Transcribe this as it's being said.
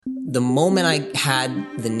The moment I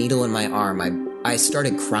had the needle in my arm, I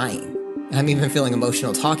started crying. I'm even feeling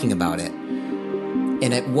emotional talking about it.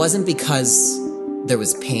 And it wasn't because there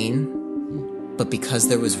was pain, but because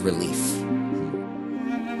there was relief.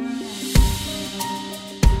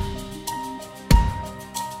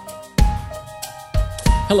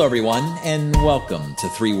 Hello, everyone, and welcome to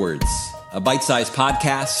Three Words, a bite-sized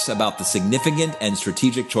podcast about the significant and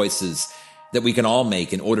strategic choices that we can all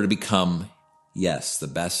make in order to become, yes, the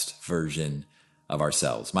best version of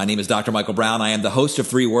ourselves. My name is Dr. Michael Brown. I am the host of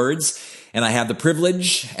Three Words, and I have the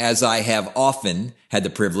privilege, as I have often had the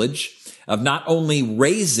privilege, of not only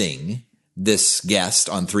raising this guest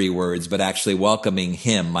on Three Words, but actually welcoming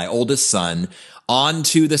him, my oldest son,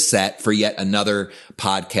 onto the set for yet another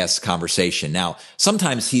podcast conversation. Now,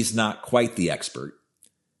 sometimes he's not quite the expert.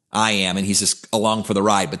 I am, and he's just along for the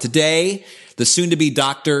ride. But today, the soon-to-be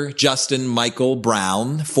Dr. Justin Michael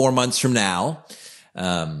Brown, 4 months from now,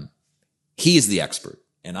 he is the expert,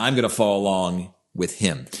 and I'm going to follow along with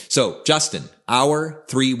him. So, Justin, our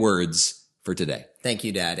 3 words for today. Thank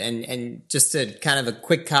you, Dad. And just to kind of a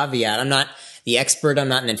quick caveat, I'm not the expert. I'm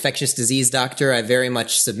not an infectious disease doctor. I very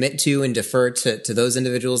much submit to and defer to those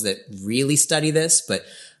individuals that really study this. But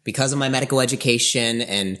because of my medical education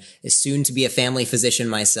and is soon to be a family physician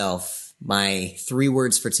myself, my 3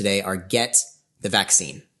 words for today are get the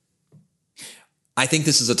vaccine. I think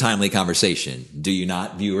this is a timely conversation. Do you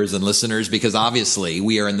not, viewers and listeners? Because obviously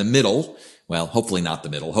we are in the middle. Well, hopefully not the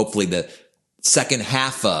middle. Hopefully the second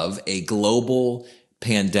half of a global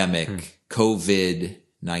pandemic,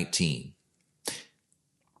 COVID-19.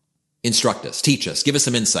 Instruct us, teach us, give us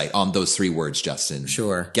some insight on those 3 words, Justin.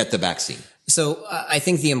 Sure. Get the vaccine. So I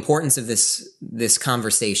think the importance of this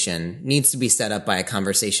conversation needs to be set up by a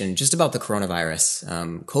conversation just about the coronavirus.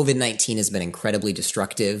 COVID-19 has been incredibly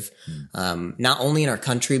destructive, not only in our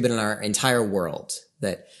country, but in our entire world.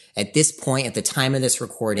 That at this point, at the time of this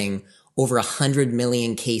recording, over 100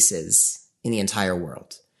 million cases in the entire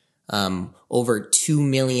world. Over 2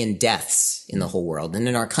 million deaths in the whole world. And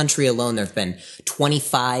in our country alone, there have been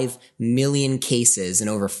 25 million cases and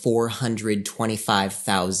over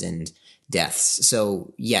 425,000 deaths.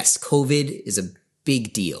 So yes, COVID is a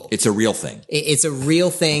big deal. It's a real thing. It's a real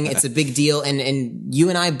thing. It's a big deal. And you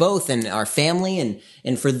and I both and our family and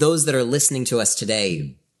for those that are listening to us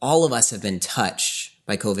today, all of us have been touched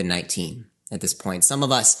by COVID-19. At this point, some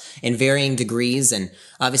of us in varying degrees, and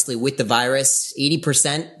obviously with the virus,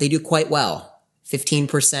 80%, they do quite well.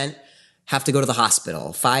 15% have to go to the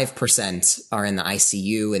hospital. 5% are in the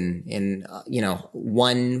ICU, and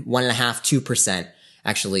 1.5%, 2%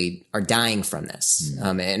 actually are dying from this.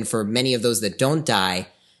 And for many of those that don't die,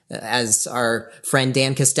 as our friend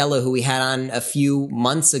Dan Costello, who we had on a few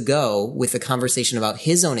months ago with a conversation about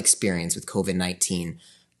his own experience with COVID-19,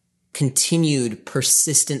 continued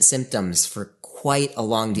persistent symptoms for quite a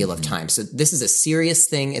long deal of time. So this is a serious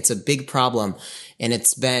thing. It's a big problem. And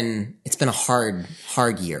it's been a hard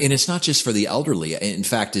year. And it's not just for the elderly. In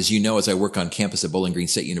fact, as you know, as I work on campus at Bowling Green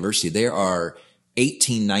State University, there are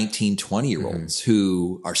 18, 19, 20-year-olds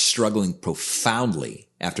who are struggling profoundly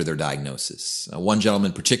after their diagnosis. One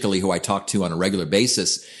gentleman particularly who I talk to on a regular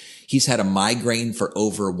basis, he's had a migraine for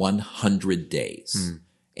over 100 days.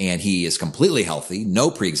 And he is completely healthy, no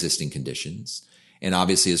pre-existing conditions. And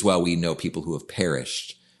obviously as well, we know people who have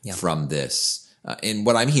perished from this. And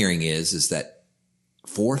what I'm hearing is that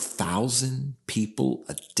 4,000 people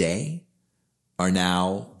a day are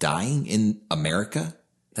now dying in America.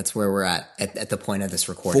 That's where we're at the point of this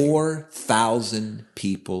recording. 4,000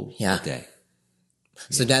 people a day.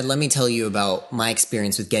 So Dad, let me tell you about my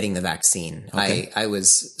experience with getting the vaccine. Okay. I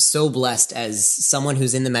was so blessed as someone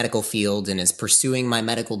who's in the medical field and is pursuing my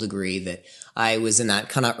medical degree that I was in that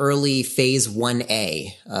kind of early phase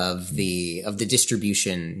 1A of the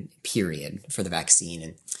distribution period for the vaccine.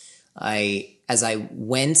 And as I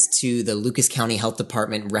went to the Lucas County Health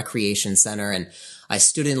Department Recreation Center and I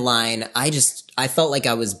stood in line, I felt like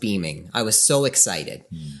I was beaming. I was so excited.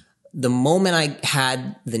 The moment I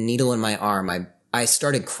had the needle in my arm, I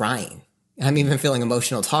started crying. I'm even feeling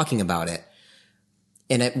emotional talking about it.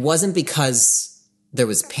 And it wasn't because there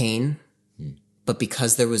was pain, but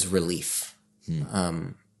because there was relief.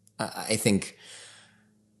 I think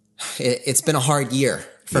it's been a hard year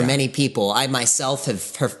for many people. I myself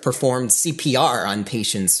have performed CPR on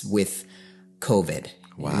patients with COVID,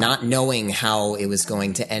 not knowing how it was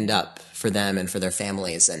going to end up for them and for their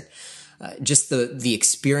families. And just the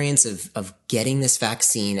experience of getting this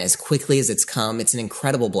vaccine as quickly as it's come, it's an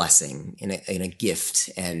incredible blessing and a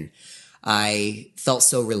gift. And I felt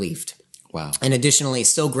so relieved. Wow. And additionally,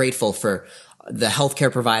 so grateful for the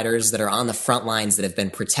healthcare providers that are on the front lines that have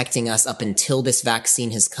been protecting us up until this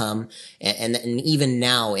vaccine has come. And even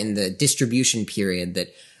now in the distribution period,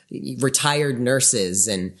 that retired nurses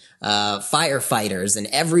and firefighters and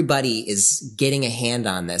everybody is getting a hand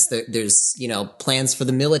on this. There's, plans for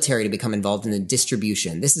the military to become involved in the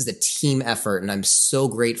distribution. This is a team effort, and I'm so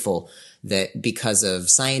grateful that because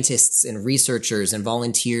of scientists and researchers and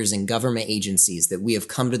volunteers and government agencies that we have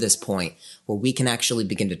come to this point where we can actually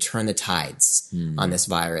begin to turn the tides on this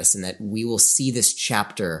virus, and that we will see this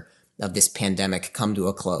chapter of this pandemic come to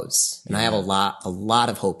a close. And I have a lot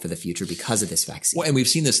of hope for the future because of this vaccine. Well, and we've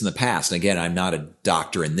seen this in the past. And again, I'm not a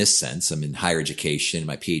doctor in this sense. I'm in higher education.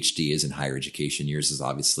 My PhD is in higher education. Yours is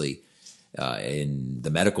obviously in the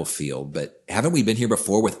medical field. But haven't we been here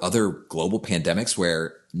before with other global pandemics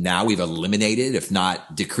where now we've eliminated, if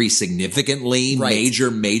not decreased significantly,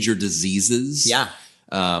 major diseases? Yeah.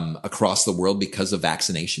 Across the world because of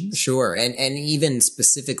vaccinations? Sure. And even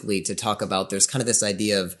specifically to talk about, there's kind of this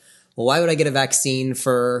idea of, well, why would I get a vaccine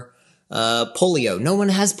for polio? No one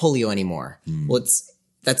has polio anymore. Well,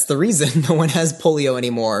 that's the reason no one has polio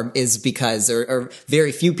anymore, is because, or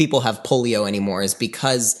very few people have polio anymore, is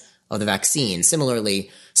because of the vaccine. Similarly,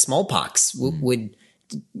 smallpox would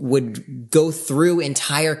go through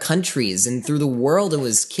entire countries and through the world. It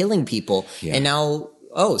was killing people. Yeah. And now,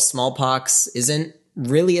 smallpox isn't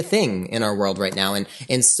really a thing in our world right now.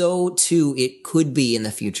 And so too, it could be in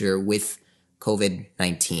the future with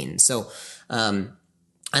COVID-19. So,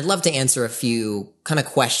 I'd love to answer a few kind of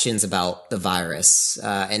questions about the virus,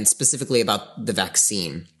 and specifically about the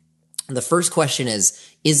vaccine. The first question is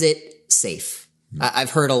it safe?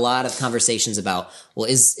 I've heard a lot of conversations about, well,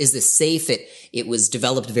 is this safe? It was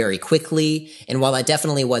developed very quickly. And while that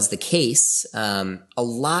definitely was the case, a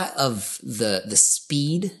lot of the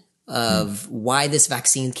speed of why this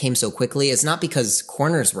vaccine came so quickly is not because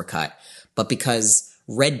corners were cut, but because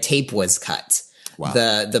red tape was cut. Wow.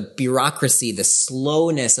 The bureaucracy, the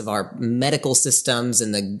slowness of our medical systems,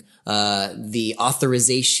 and the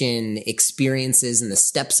authorization experiences and the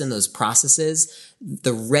steps in those processes,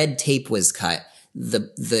 the red tape was cut.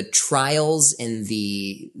 The trials and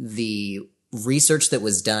the research that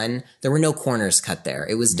was done, there were no corners cut there.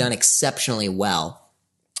 It was done exceptionally well.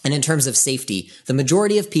 And in terms of safety, the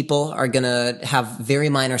majority of people are going to have very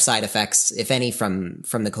minor side effects, if any, from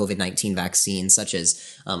the COVID-19 vaccine, such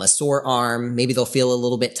as a sore arm. Maybe they'll feel a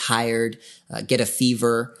little bit tired, get a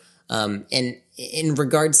fever. And in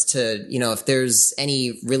regards to, if there's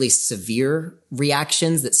any really severe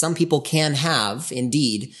reactions that some people can have,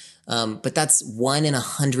 indeed, but that's 1 in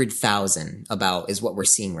 100,000 about is what we're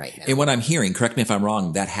seeing right now. And what I'm hearing, correct me if I'm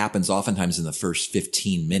wrong, that happens oftentimes in the first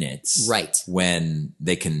 15 minutes. Right. When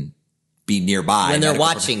they can be nearby. When they're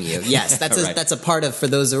watching you. Yes. That's a part of, for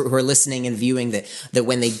those who are listening and viewing, that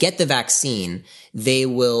when they get the vaccine, they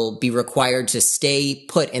will be required to stay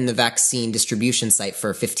put in the vaccine distribution site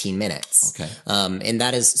for 15 minutes. Okay. And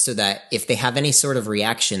that is so that if they have any sort of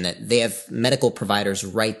reaction, that they have medical providers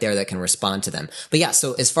right there that can respond to them. But yeah,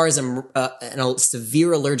 so as far as a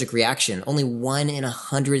severe allergic reaction, only 1 in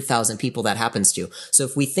 100,000 people that happens to. So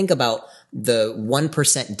if we think about the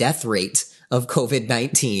 1% death rate of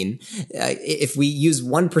COVID-19, if we use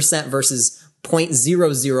 1% versus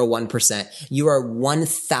 0.001%, you are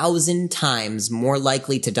 1,000 times more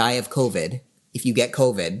likely to die of COVID if you get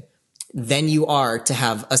COVID than you are to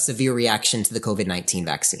have a severe reaction to the COVID-19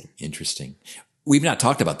 vaccine. Interesting. We've not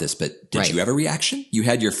talked about this, but did you have a reaction? You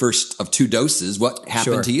had your first of 2 doses. What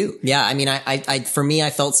happened to you? Yeah. I mean, for me, I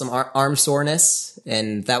felt some arm soreness,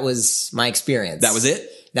 and that was my experience. That was it?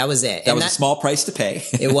 That was it. That was a small price to pay.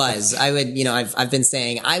 It was. I would, I've been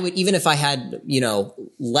saying I would, even if I had,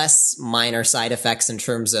 less minor side effects in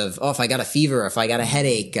terms of, if I got a fever, if I got a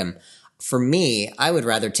headache, for me, I would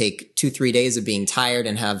rather take 2-3 days of being tired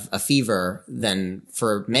and have a fever than,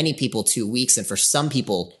 for many people, 2 weeks, and for some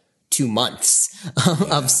people 2 months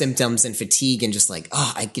of symptoms and fatigue and just like,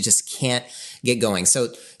 I just can't get going. So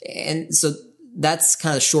that's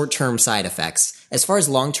kind of short-term side effects. As far as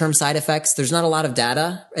long-term side effects, there's not a lot of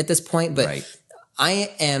data at this point, but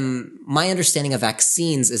my understanding of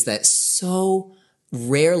vaccines is that so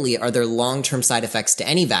rarely are there long-term side effects to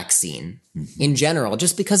any vaccine in general,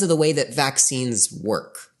 just because of the way that vaccines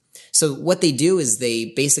work. So what they do is they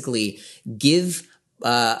basically give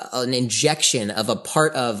an injection of a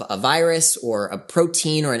part of a virus or a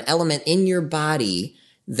protein or an element in your body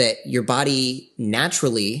that your body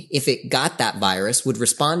naturally, if it got that virus, would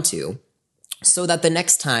respond to, so that the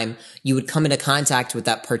next time you would come into contact with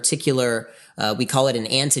that particular, we call it an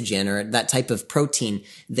antigen, or that type of protein,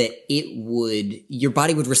 that your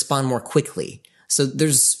body would respond more quickly. So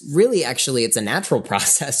there's really actually, it's a natural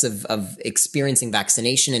process of experiencing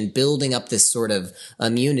vaccination and building up this sort of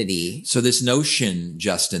immunity. So this notion,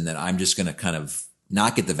 Justin, that I'm just going to kind of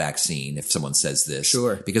not get the vaccine if someone says this,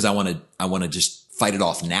 Sure, because I want to just fight it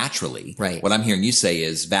off naturally. Right. What I'm hearing you say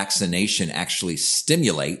is vaccination actually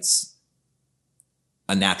stimulates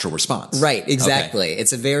a natural response. Right, exactly. Okay.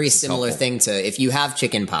 It's a very similar thing to if you have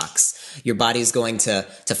chicken pox, your body's going to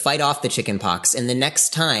fight off the chicken pox. And the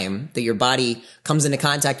next time that your body comes into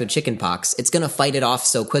contact with chicken pox, it's going to fight it off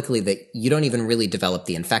so quickly that you don't even really develop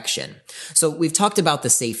the infection. So we've talked about the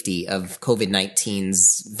safety of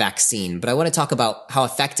COVID-19's vaccine, but I want to talk about how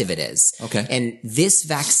effective it is. Okay. And this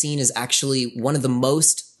vaccine is actually one of the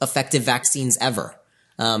most effective vaccines ever.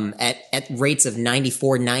 At rates of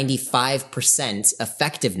 94, 95%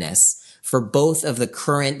 effectiveness for both of the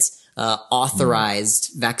current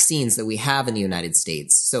authorized vaccines that we have in the United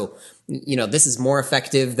States. So, this is more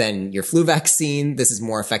effective than your flu vaccine. This is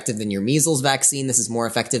more effective than your measles vaccine. This is more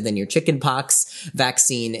effective than your chickenpox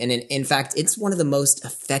vaccine. And in fact, it's one of the most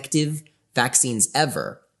effective vaccines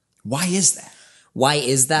ever. Why is that? Why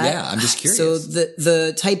is that? Yeah, I'm just curious. So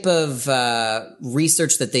the type of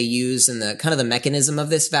research that they use and the kind of the mechanism of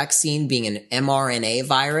this vaccine being an mRNA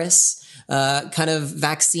virus kind of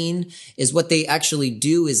vaccine is what they actually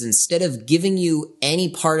do is instead of giving you any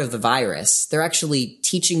part of the virus, they're actually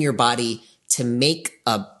teaching your body to make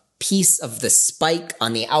a piece of the spike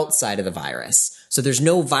on the outside of the virus. So there's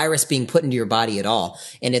no virus being put into your body at all.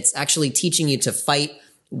 And it's actually teaching you to fight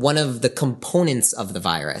one of the components of the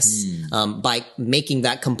virus by making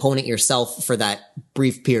that component yourself for that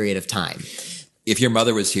brief period of time. If your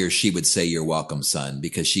mother was here, she would say, "You're welcome, son,"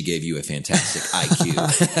 because she gave you a fantastic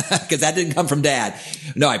IQ. Because that didn't come from dad.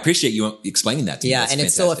 No, I appreciate you explaining that to me. Yeah, That's and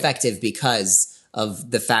it's fantastic. so effective because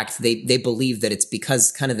of the fact they believe that it's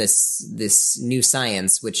because kind of this new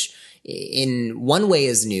science, which in one way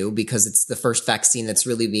is new because it's the first vaccine that's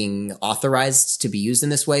really being authorized to be used in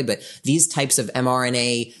this way. But these types of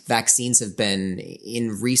mRNA vaccines have been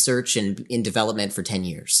in research and in development for 10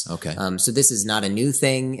 years. Okay. So this is not a new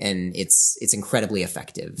thing and it's incredibly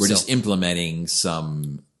effective. We're just implementing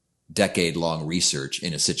some decade-long research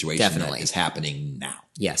in a situation Definitely. that is happening now.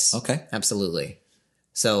 Yes. Okay. Absolutely.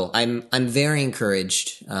 So I'm very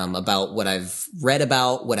encouraged about what I've read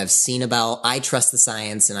about, what I've seen about. I trust the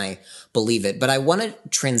science and I believe it. But I want to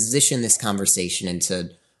transition this conversation into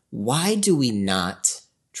why do we not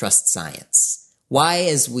trust science? Why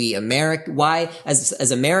as Americans,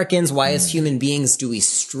 why as human beings do we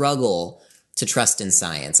struggle to trust in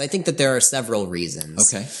science? I think that there are several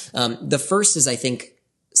reasons. Okay. The first is I think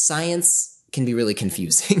science can be really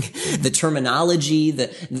confusing. The terminology,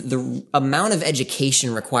 the amount of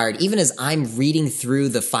education required, even as I'm reading through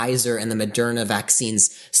the Pfizer and the Moderna vaccines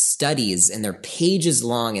studies and they're pages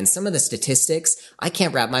long and some of the statistics I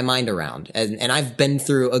can't wrap my mind around. And I've been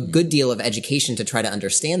through a good deal of education to try to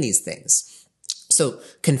understand these things. So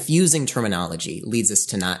confusing terminology leads us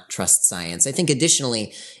to not trust science. I think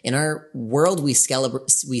additionally, in our world, we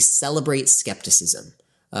celebrate skepticism.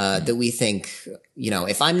 That we think,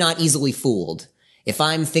 if I'm not easily fooled, if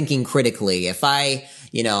I'm thinking critically, if I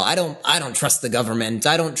don't trust the government,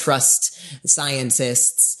 I don't trust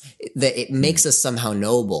scientists, that it makes us somehow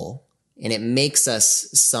noble and it makes us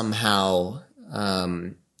somehow,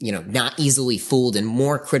 not easily fooled and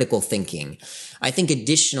more critical thinking. I think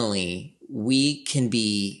additionally, we can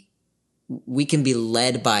be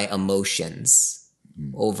led by emotions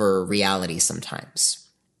over reality sometimes.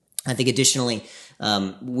 I think additionally,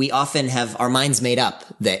 we often have our minds made up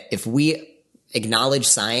that if we acknowledge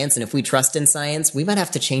science and if we trust in science, we might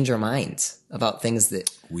have to change our minds about things that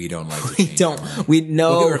we don't like to change. We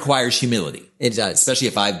know Well, it requires humility. It does. Especially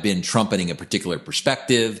if I've been trumpeting a particular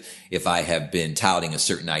perspective, if I have been touting a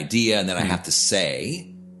certain idea, and then I have to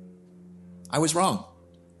say, I was wrong.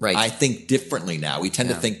 Right. I think differently now. We tend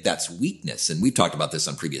to think that's weakness. And we've talked about this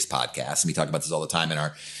on previous podcasts, and we talk about this all the time in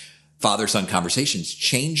our father-son conversations.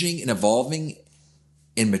 Changing and evolving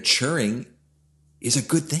and maturing is a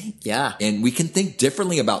good thing. Yeah. And we can think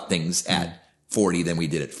differently about things at 40 than we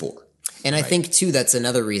did at 4. And I think too, that's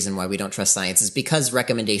another reason why we don't trust science is because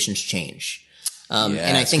recommendations change. And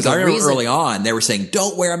I think I remember early on, they were saying,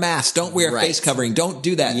 don't wear a mask, don't wear a Right. face covering, don't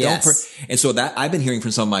do that. Yes. And so that I've been hearing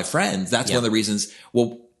from some of my friends, that's one of the reasons,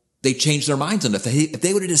 they changed their minds on it. If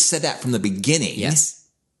they would have just said that from the beginning. Yes.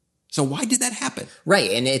 So why did that happen?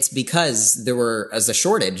 Right. And it's because there was a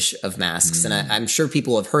shortage of masks. And I'm sure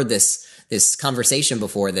people have heard this conversation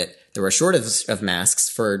before that there were a shortage of masks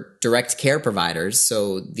for direct care providers.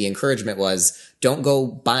 So the encouragement was, don't go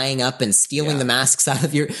buying up and stealing the masks out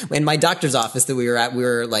of in my doctor's office that we were at, we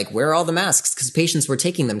were like, where are all the masks? Because patients were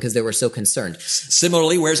taking them because they were so concerned.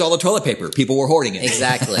 Similarly, where's all the toilet paper? People were hoarding it.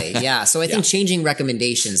 Exactly. Yeah. So I think changing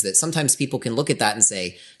recommendations, that sometimes people can look at that and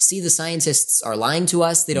say, see, the scientists are lying to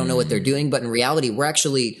us. They don't know what they're doing. But in reality, we're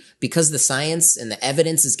actually, because the science and the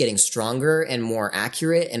evidence is getting stronger and more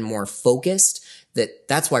accurate and more focused,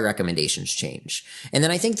 that's why recommendations change. And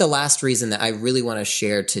then I think the last reason that I really want to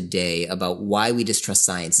share today about why we distrust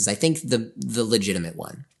science is, I think, the legitimate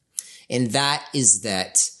one. And that is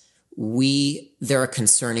that there are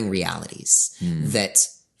concerning realities that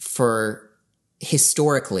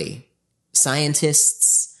historically,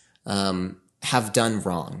 scientists have done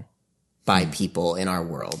wrong by people in our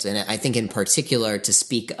world. And I think in particular, to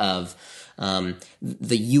speak of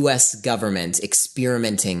the U.S. government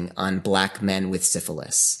experimenting on black men with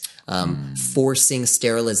syphilis, forcing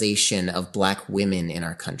sterilization of black women in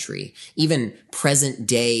our country, even present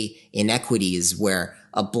day inequities where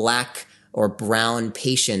a black or brown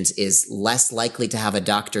patient is less likely to have a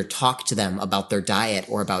doctor talk to them about their diet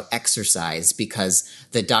or about exercise because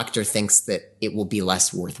the doctor thinks that it will be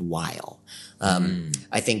less worthwhile.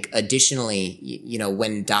 I think additionally,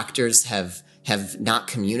 when doctors have not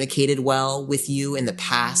communicated well with you in the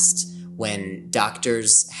past, when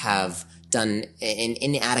doctors have done an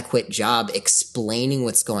inadequate job explaining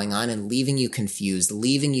what's going on and leaving you confused,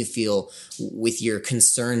 leaving you feel with your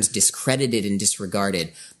concerns discredited and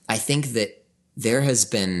disregarded, I think that there has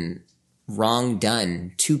been wrong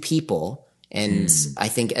done to people. And I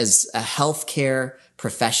think as a healthcare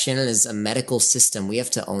profession, as a medical system, we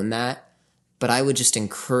have to own that. But I would just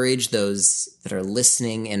encourage those that are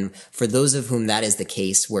listening, and for those of whom that is the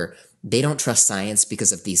case, where they don't trust science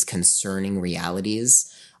because of these concerning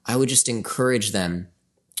realities, I would just encourage them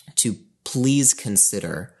to please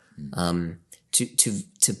consider,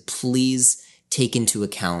 to please take into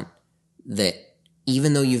account that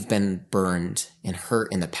even though you've been burned and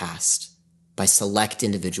hurt in the past by select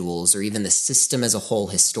individuals or even the system as a whole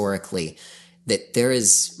historically, that there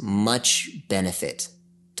is much benefit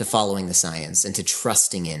to following the science and to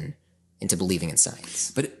trusting in and to believing in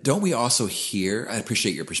science. But don't we also hear, I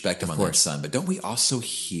appreciate your perspective on that, son, but don't we also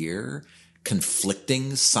hear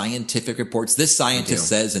conflicting scientific reports? This scientist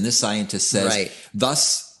says, and this scientist says, right.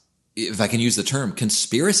 Thus, if I can use the term,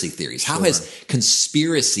 conspiracy theories. How has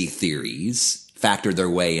conspiracy theories factored their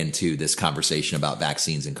way into this conversation about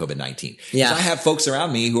vaccines and COVID-19? Yeah. I have folks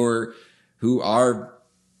around me who are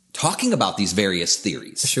talking about these various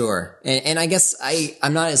theories. Sure. And I guess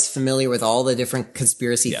I'm not as familiar with all the different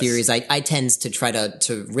conspiracy theories. I tend to try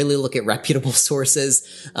to really look at reputable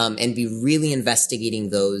sources, and be really investigating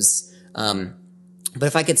those. But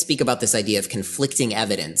if I could speak about this idea of conflicting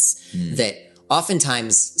evidence, that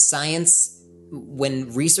oftentimes science,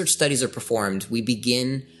 when research studies are performed, we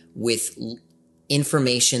begin with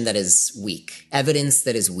information that is weak, evidence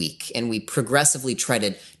that is weak, and we progressively try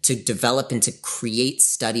to develop and to create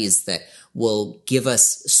studies that will give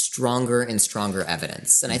us stronger and stronger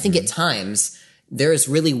evidence. And I think at times there is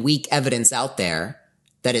really weak evidence out there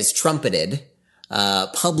that is trumpeted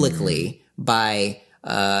publicly by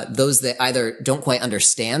those that either don't quite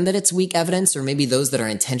understand that it's weak evidence, or maybe those that are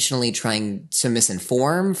intentionally trying to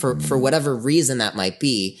misinform for whatever reason that might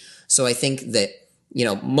be. So I think that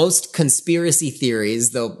most conspiracy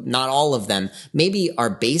theories, though not all of them, maybe are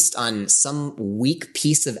based on some weak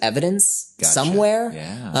piece of evidence somewhere.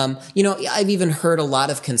 Yeah. I've even heard a lot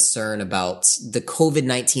of concern about the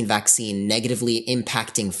COVID-19 vaccine negatively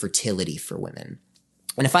impacting fertility for women.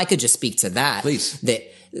 And if I could just speak to that, please. That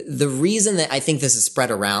the reason that I think this is spread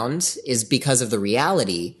around is because of the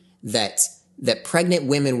reality that pregnant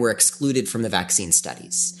women were excluded from the vaccine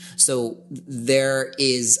studies. So there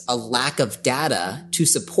is a lack of data to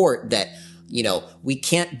support that, we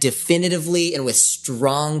can't definitively and with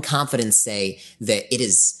strong confidence say that it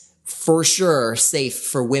is for sure safe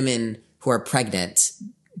for women who are pregnant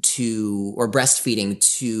or breastfeeding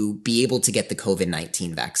to be able to get the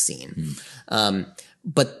COVID-19 vaccine.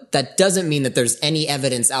 But that doesn't mean that there's any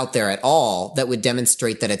evidence out there at all that would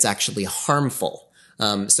demonstrate that it's actually harmful.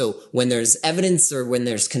 So when there's evidence or when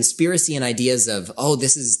there's conspiracy and ideas of,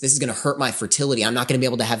 this is going to hurt my fertility, I'm not going to be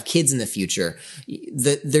able to have kids in the future,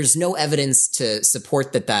 there's no evidence to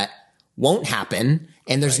support that won't happen.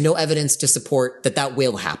 And there's no evidence to support that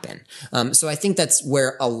will happen. So I think that's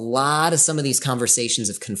where a lot of some of these conversations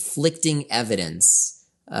of conflicting evidence,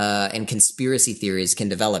 and conspiracy theories can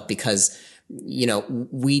develop because, even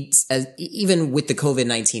with the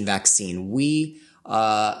COVID-19 vaccine, we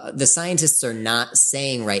the scientists are not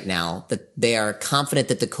saying right now that they are confident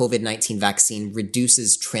that the COVID-19 vaccine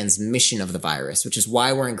reduces transmission of the virus, which is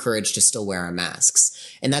why we're encouraged to still wear our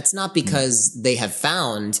masks. And that's not because they have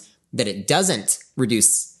found that it doesn't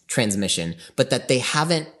reduce transmission, but that they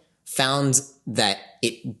haven't found that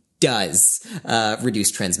it does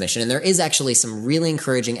reduce transmission. And there is actually some really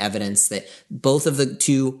encouraging evidence that both of the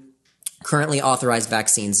two currently authorized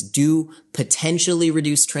vaccines do potentially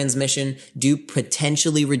reduce transmission, do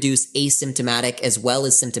potentially reduce asymptomatic as well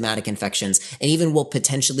as symptomatic infections, and even will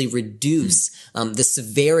potentially reduce the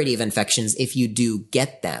severity of infections if you do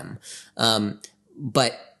get them.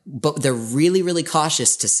 But they're really, really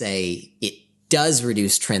cautious to say it does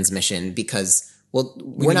reduce transmission because, well,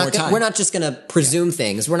 we're not just going to presume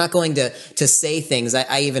things. We're not going to say things.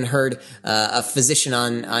 I even heard a physician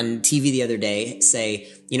on TV the other day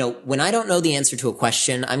say, when I don't know the answer to a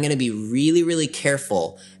question, I'm going to be really, really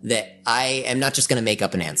careful that I am not just going to make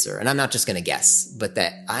up an answer and I'm not just going to guess, but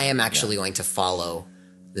that I am actually going to follow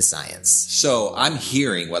the science. So I'm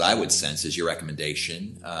hearing what I would sense is your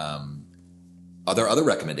recommendation. Are there other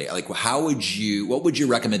recommendations? Like, what would your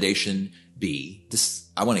recommendation be?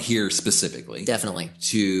 I want to hear specifically. Definitely.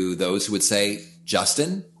 To those who would say,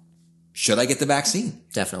 Justin, should I get the vaccine?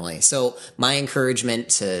 Definitely. So my encouragement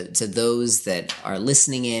to those that are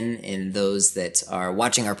listening in and those that are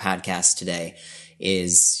watching our podcast today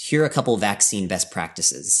is here are a couple vaccine best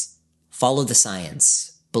practices. Follow the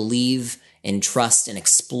science. Believe and trust and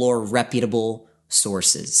explore reputable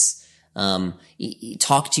sources.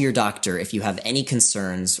 Talk to your doctor if you have any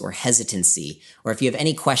concerns or hesitancy, or if you have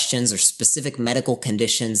any questions or specific medical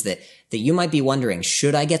conditions that you might be wondering,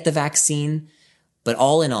 should I get the vaccine? But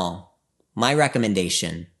all in all, my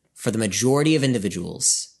recommendation for the majority of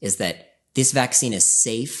individuals is that this vaccine is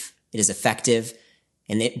safe, it is effective,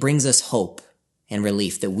 and it brings us hope and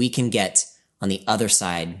relief that we can get on the other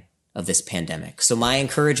side of this pandemic. So my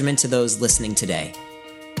encouragement to those listening today,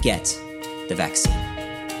 get the vaccine.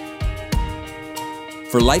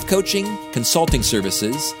 For life coaching, consulting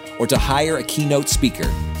services, or to hire a keynote speaker,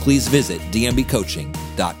 please visit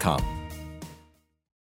dmbcoaching.com.